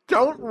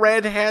 Don't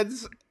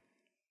redheads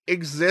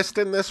exist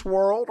in this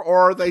world,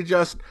 or are they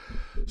just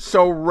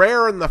so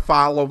rare in the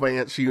Philo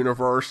Vance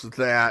universe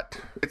that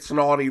it's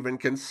not even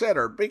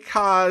considered?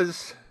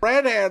 Because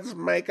redheads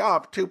make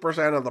up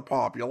 2% of the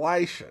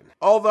population.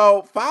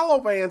 Although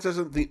Philo Vance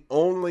isn't the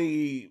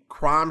only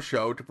crime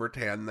show to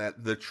pretend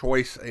that the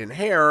choice in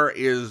hair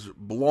is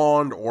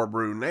blonde or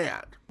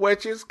brunette,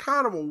 which is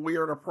kind of a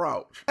weird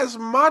approach. As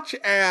much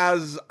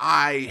as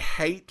I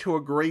hate to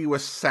agree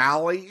with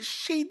Sally,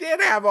 she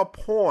did have a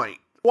point.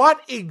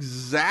 What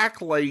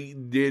exactly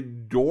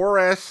did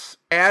Doris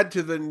add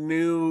to the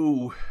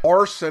new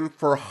arson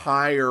for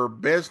hire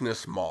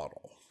business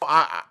model?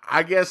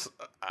 I guess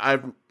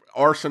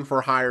arson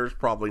for hire has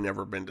probably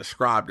never been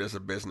described as a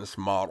business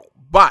model.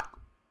 But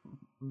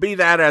be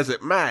that as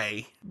it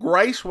may,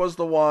 Grace was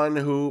the one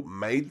who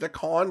made the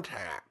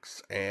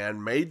contacts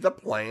and made the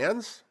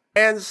plans.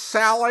 And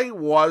Sally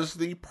was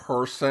the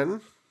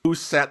person who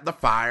set the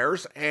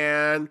fires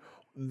and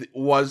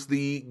was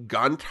the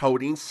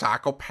gun-toting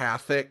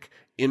psychopathic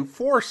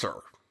enforcer.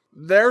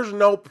 There's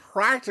no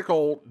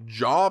practical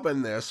job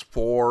in this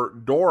for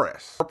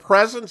Doris. Her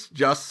presence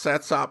just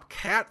sets up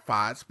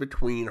catfights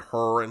between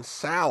her and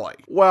Sally.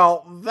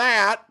 Well,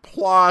 that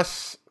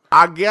plus,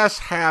 I guess,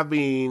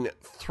 having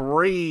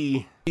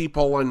 3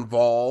 people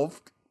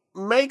involved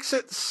makes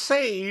it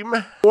seem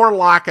more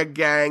like a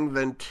gang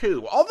than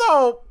 2.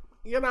 Although,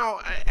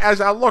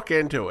 as I look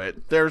into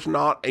it, there's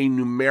not a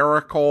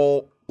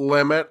numerical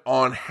limit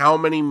on how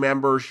many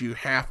members you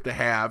have to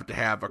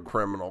have a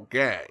criminal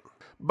gang.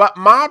 But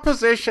my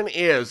position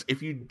is,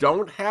 if you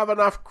don't have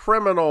enough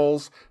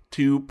criminals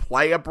to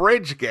play a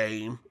bridge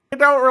game, you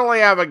don't really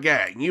have a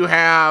gang. You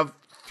have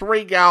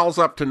 3 gals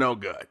up to no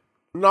good.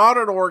 Not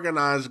an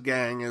organized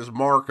gang, as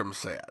Markham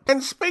said.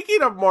 And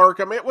speaking of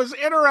Markham, it was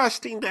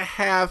interesting to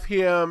have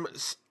him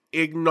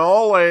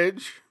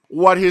acknowledge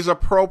what his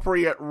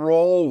appropriate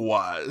role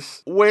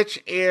was,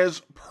 which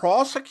is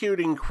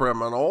prosecuting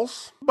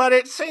criminals. But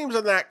it seems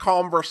in that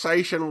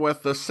conversation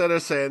with the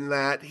citizen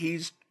that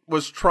he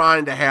was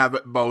trying to have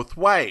it both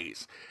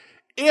ways.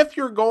 If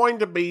you're going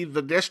to be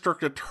the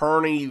district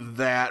attorney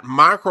that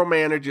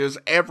micromanages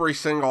every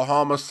single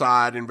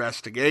homicide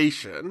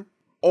investigation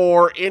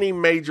or any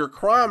major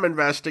crime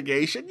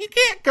investigation, you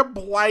can't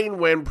complain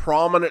when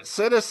prominent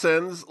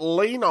citizens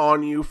lean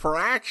on you for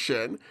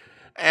action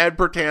and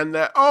pretend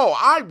that, oh,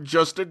 I'm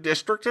just a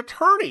district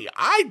attorney.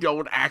 I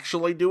don't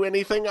actually do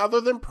anything other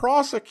than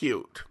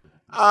prosecute.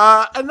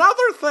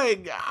 Another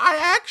thing, I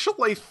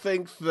actually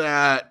think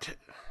that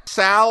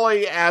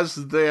Sally as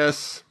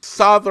this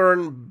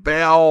Southern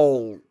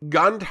Belle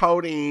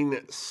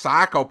gun-toting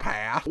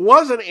psychopath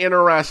was an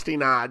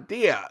interesting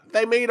idea.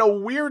 They made a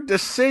weird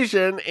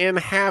decision in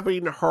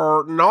having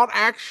her not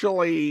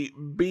actually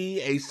be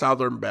a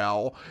Southern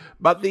Belle,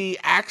 but the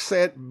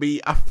accent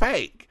be a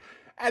fake.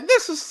 And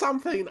this is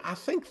something I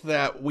think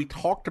that we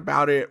talked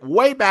about it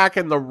way back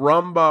in the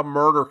Rumba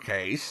murder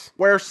case,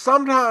 where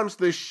sometimes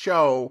this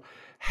show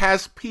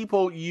has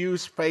people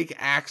use fake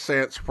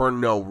accents for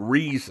no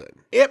reason.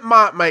 It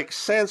might make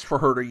sense for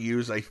her to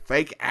use a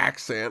fake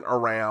accent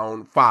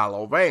around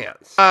Philo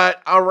Vance,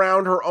 but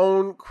around her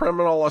own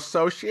criminal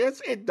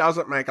associates, it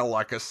doesn't make a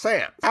lick of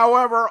sense.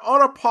 However,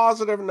 on a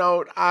positive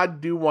note, I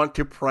do want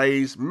to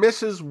praise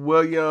Mrs.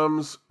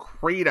 Williams'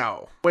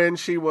 credo when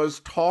she was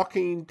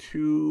talking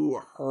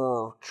to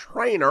her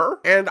trainer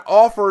and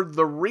offered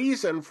the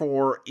reason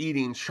for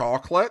eating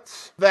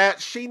chocolates, that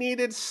she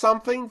needed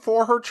something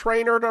for her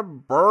trainer to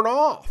burn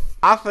off.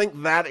 I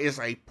think that is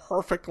a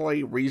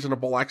perfectly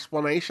reasonable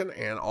explanation,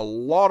 and a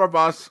lot of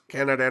us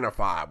can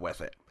identify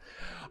with it.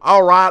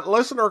 All right,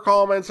 listener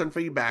comments and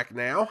feedback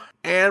now.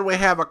 And we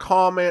have a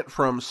comment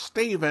from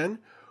Stephen,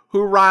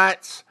 who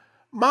writes,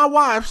 my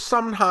wife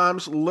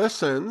sometimes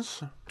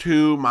listens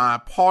to my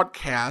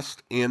podcast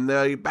in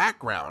the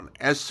background.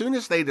 As soon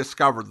as they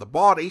discovered the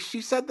body,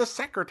 she said the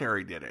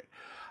secretary did it.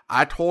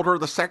 I told her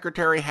the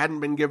secretary hadn't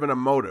been given a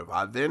motive.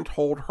 I then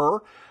told her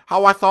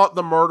how I thought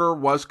the murder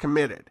was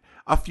committed.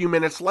 A few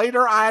minutes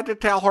later, I had to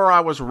tell her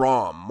I was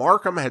wrong.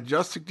 Markham had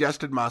just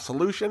suggested my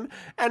solution,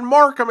 and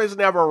Markham is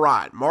never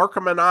right.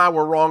 Markham and I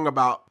were wrong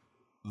about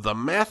the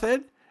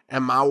method,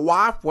 and my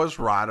wife was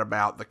right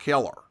about the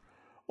killer.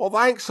 Well,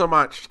 thanks so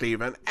much,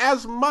 Stephen.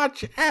 As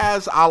much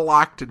as I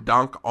like to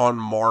dunk on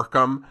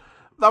Markham,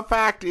 the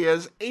fact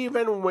is,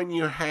 even when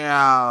you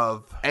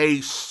have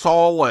a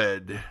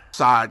solid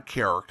side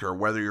character,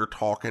 whether you're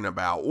talking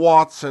about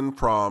Watson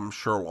from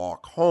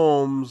Sherlock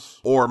Holmes,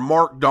 or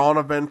Mark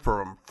Donovan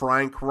from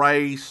Frank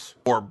Race,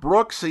 or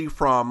Brooksy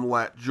from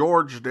Let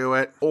George Do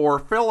It, or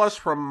Phyllis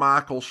from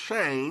Michael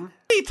Shane,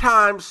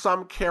 anytime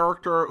some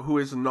character who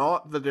is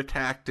not the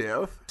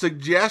detective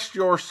suggests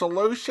your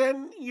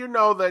solution, you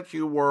know that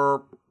you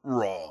were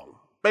wrong,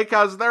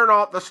 because they're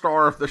not the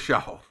star of the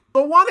show.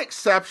 The one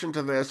exception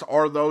to this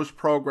are those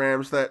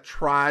programs that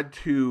tried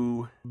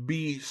to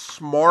be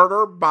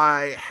smarter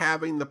by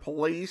having the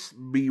police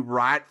be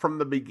right from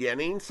the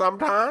beginning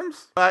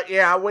sometimes. But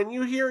yeah, when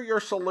you hear your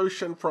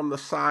solution from the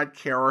side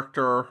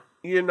character,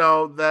 you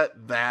know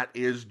that that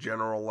is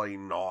generally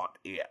not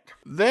it.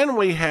 Then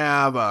we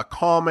have a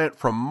comment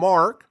from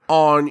Mark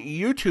on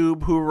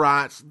YouTube who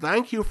writes,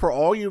 "Thank you for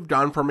all you've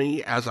done for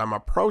me as I'm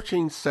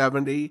approaching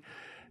 70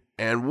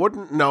 and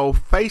wouldn't know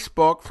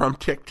Facebook from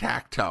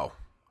tic-tac-toe."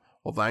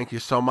 Well, thank you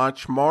so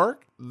much,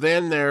 Mark.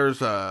 Then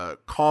there's a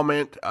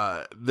comment.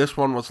 This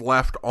one was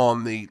left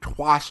on the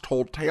Twice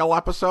Told Tale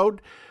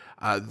episode.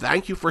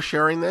 Thank you for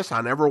sharing this.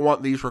 I never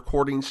want these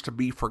recordings to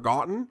be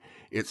forgotten.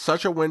 It's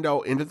such a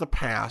window into the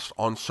past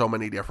on so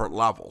many different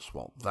levels.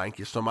 Well, thank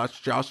you so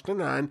much, Justin,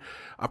 and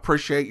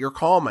appreciate your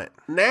comment.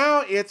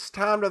 Now it's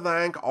time to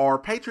thank our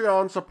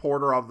Patreon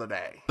supporter of the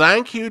day.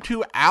 Thank you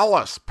to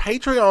Alice,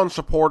 Patreon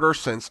supporter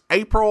since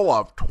April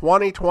of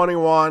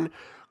 2021.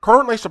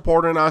 Currently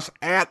supporting us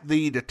at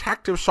the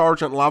Detective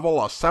Sergeant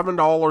level of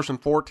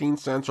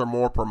 $7.14 or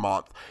more per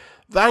month.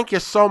 Thank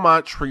you so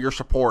much for your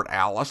support,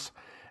 Alice.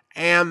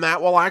 And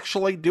that will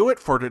actually do it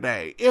for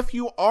today. If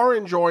you are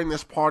enjoying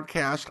this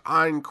podcast,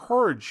 I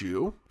encourage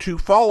you to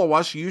follow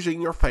us using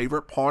your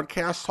favorite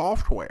podcast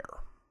software.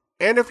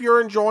 And if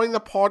you're enjoying the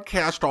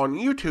podcast on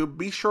YouTube,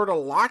 be sure to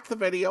like the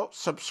video,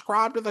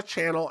 subscribe to the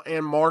channel,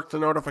 and mark the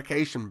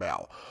notification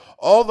bell.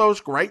 All those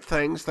great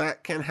things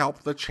that can help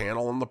the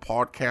channel and the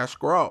podcast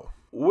grow.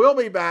 We'll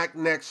be back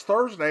next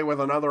Thursday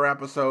with another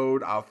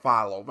episode of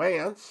Philo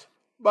Vance.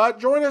 But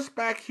join us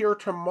back here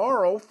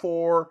tomorrow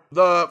for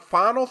the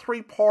final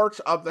 3 parts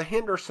of the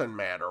Henderson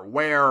matter,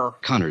 where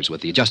Connor's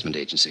with the adjustment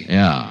agency.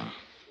 Yeah.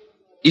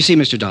 You see,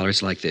 Mr. Dollar,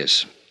 it's like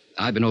this.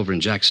 I've been over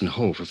in Jackson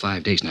Hole for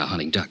 5 days now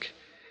hunting duck.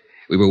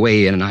 We were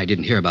way in, and I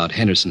didn't hear about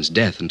Henderson's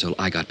death until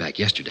I got back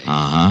yesterday.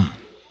 Uh-huh.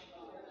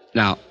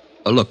 Now,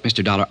 look,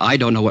 Mr. Dollar, I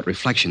don't know what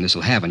reflection this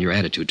will have on your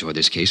attitude toward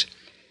this case,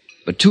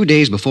 but 2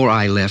 days before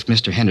I left,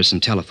 Mr. Henderson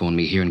telephoned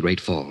me here in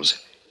Great Falls.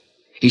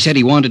 He said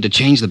he wanted to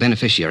change the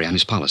beneficiary on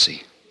his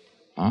policy.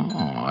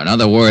 Oh, in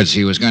other words,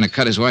 he was going to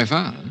cut his wife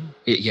out, huh?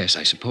 Yes,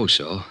 I suppose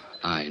so.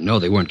 I know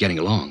they weren't getting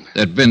along.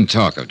 There'd been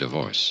talk of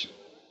divorce.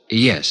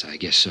 Yes, I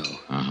guess so.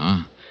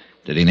 Uh-huh.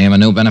 Did he name a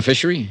new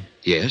beneficiary?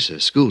 Yes, a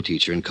school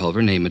teacher in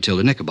Culver named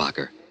Matilda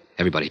Knickerbocker.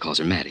 Everybody calls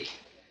her Maddie.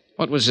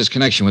 What was his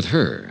connection with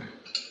her?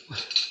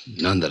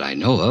 None that I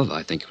know of.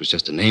 I think it was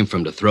just a name for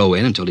him to throw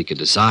in until he could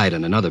decide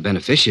on another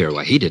beneficiary.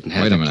 Why, he didn't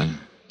have... Wait a minute.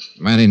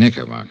 Maddie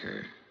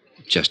Knickerbocker.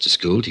 Just a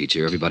school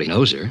teacher. Everybody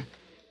knows her.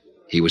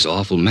 He was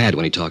awful mad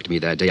when he talked to me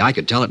that day. I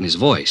could tell it in his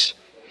voice.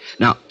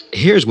 Now,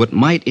 here's what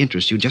might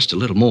interest you just a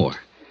little more.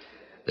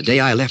 The day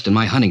I left on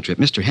my hunting trip,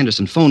 Mr.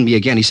 Henderson phoned me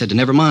again. He said to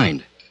never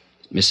mind.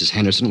 Mrs.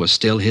 Henderson was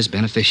still his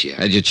beneficiary.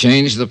 Had you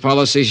changed the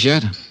policies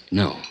yet?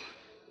 No.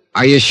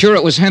 Are you sure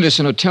it was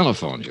Henderson who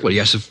telephoned you? Well,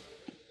 yes,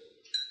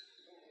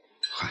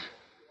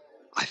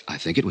 I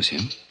think it was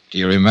him. Do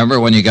you remember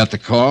when you got the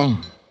call?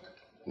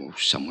 Oh,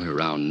 somewhere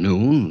around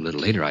noon, a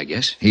little later, I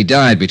guess. He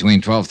died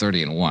between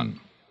 12:30 and 1.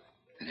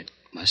 And it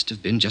must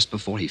have been just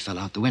before he fell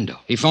out the window.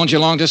 He phoned you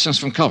long distance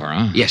from Culver,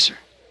 huh? Yes, sir.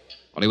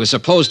 Well, he was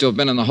supposed to have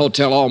been in the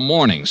hotel all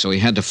morning, so he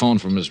had to phone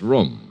from his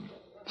room.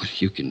 Well,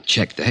 you can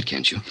check that,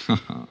 can't you?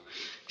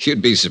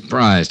 You'd be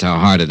surprised how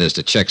hard it is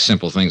to check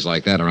simple things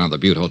like that around the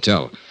Butte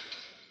Hotel.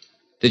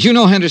 Did you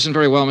know Henderson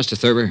very well, Mr.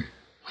 Thurber?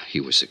 He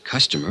was a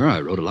customer.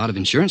 I wrote a lot of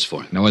insurance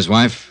for him. Know his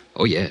wife?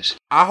 Oh, yes.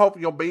 I hope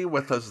you'll be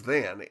with us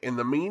then. In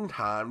the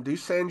meantime, do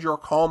send your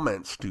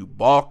comments to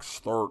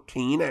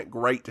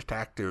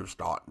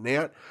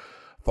box13@greatdetectives.net.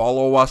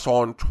 Follow us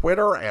on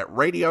Twitter at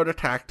Radio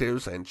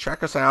Detectives and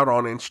check us out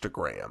on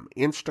Instagram,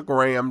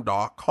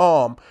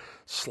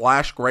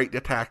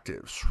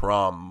 instagram.com/greatdetectives.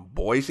 From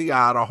Boise,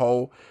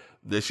 Idaho,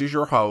 this is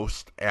your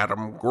host,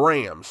 Adam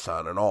Graham,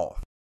 signing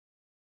off.